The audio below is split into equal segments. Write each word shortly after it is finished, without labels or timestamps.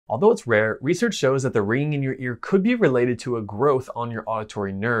Although it's rare, research shows that the ringing in your ear could be related to a growth on your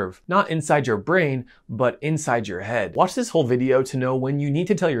auditory nerve, not inside your brain, but inside your head. Watch this whole video to know when you need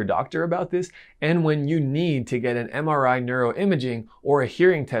to tell your doctor about this and when you need to get an MRI neuro-imaging or a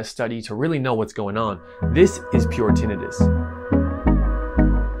hearing test study to really know what's going on. This is Pure Tinnitus.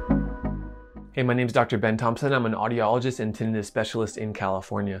 Hey, my name is Dr. Ben Thompson. I'm an audiologist and tinnitus specialist in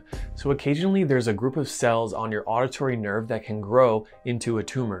California. So occasionally there's a group of cells on your auditory nerve that can grow into a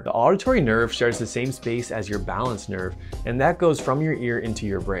tumor. The auditory nerve shares the same space as your balance nerve, and that goes from your ear into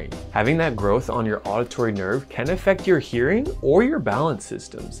your brain. Having that growth on your auditory nerve can affect your hearing or your balance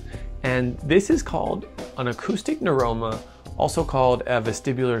systems. And this is called an acoustic neuroma, also called a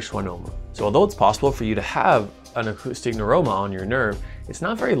vestibular schwannoma. So although it's possible for you to have an acoustic neuroma on your nerve, it's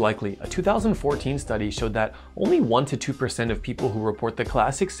not very likely. A 2014 study showed that only 1 to 2% of people who report the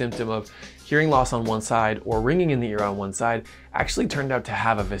classic symptom of hearing loss on one side or ringing in the ear on one side actually turned out to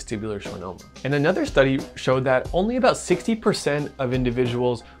have a vestibular schwannoma. And another study showed that only about 60% of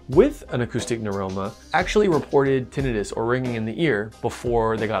individuals with an acoustic neuroma actually reported tinnitus or ringing in the ear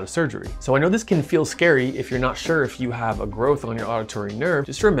before they got a surgery. So I know this can feel scary if you're not sure if you have a growth on your auditory nerve.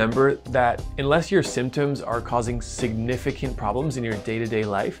 Just remember that unless your symptoms are causing significant problems in your day-to-day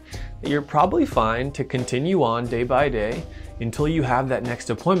life, that you're probably fine to continue on day by day until you have that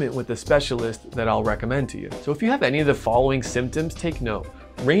next appointment with the specialist that I'll recommend to you. So if you have any of the following symptoms, take note.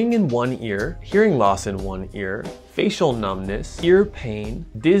 Ringing in one ear, hearing loss in one ear, facial numbness, ear pain,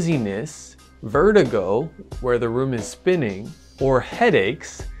 dizziness, vertigo, where the room is spinning, or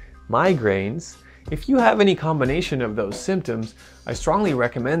headaches, migraines. If you have any combination of those symptoms, I strongly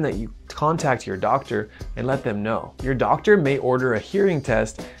recommend that you contact your doctor and let them know. Your doctor may order a hearing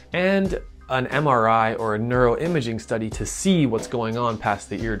test and an MRI or a neuro-imaging study to see what's going on past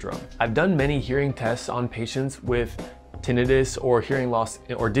the eardrum. I've done many hearing tests on patients with tinnitus or hearing loss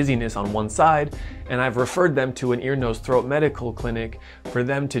or dizziness on one side, and I've referred them to an ear, nose, throat medical clinic for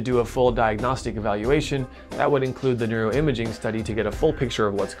them to do a full diagnostic evaluation. That would include the neuro-imaging study to get a full picture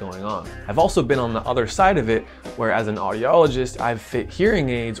of what's going on. I've also been on the other side of it, where as an audiologist, I've fit hearing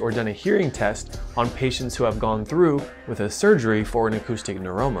aids or done a hearing test on patients who have gone through with a surgery for an acoustic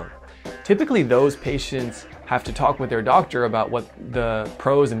neuroma. Typically, those patients have to talk with their doctor about what the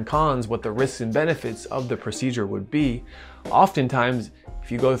pros and cons, what the risks and benefits of the procedure would be. Oftentimes,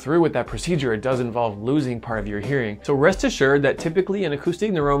 if you go through with that procedure, it does involve losing part of your hearing. So rest assured that typically an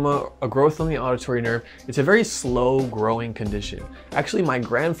acoustic neuroma, a growth on the auditory nerve, it's a very slow growing condition. Actually, my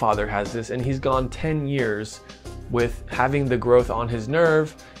grandfather has this and he's gone 10 years with having the growth on his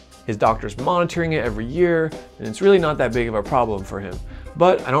nerve. His doctor's monitoring it every year, and it's really not that big of a problem for him.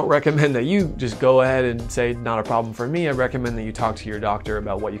 But I don't recommend that you just go ahead and say, not a problem for me. I recommend that you talk to your doctor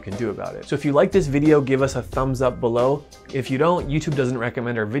about what you can do about it. So if you like this video, give us a thumbs up below. If you don't, YouTube doesn't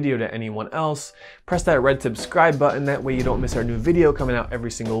recommend our video to anyone else. Press that red subscribe button, that way you don't miss our new video coming out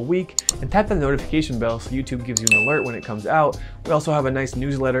every single week. And tap the notification bell so YouTube gives you an alert when it comes out. We also have a nice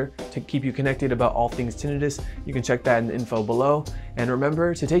newsletter to keep you connected about all things tinnitus. You can check that in the info below. And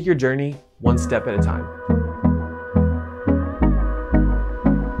remember to take your journey one step at a time.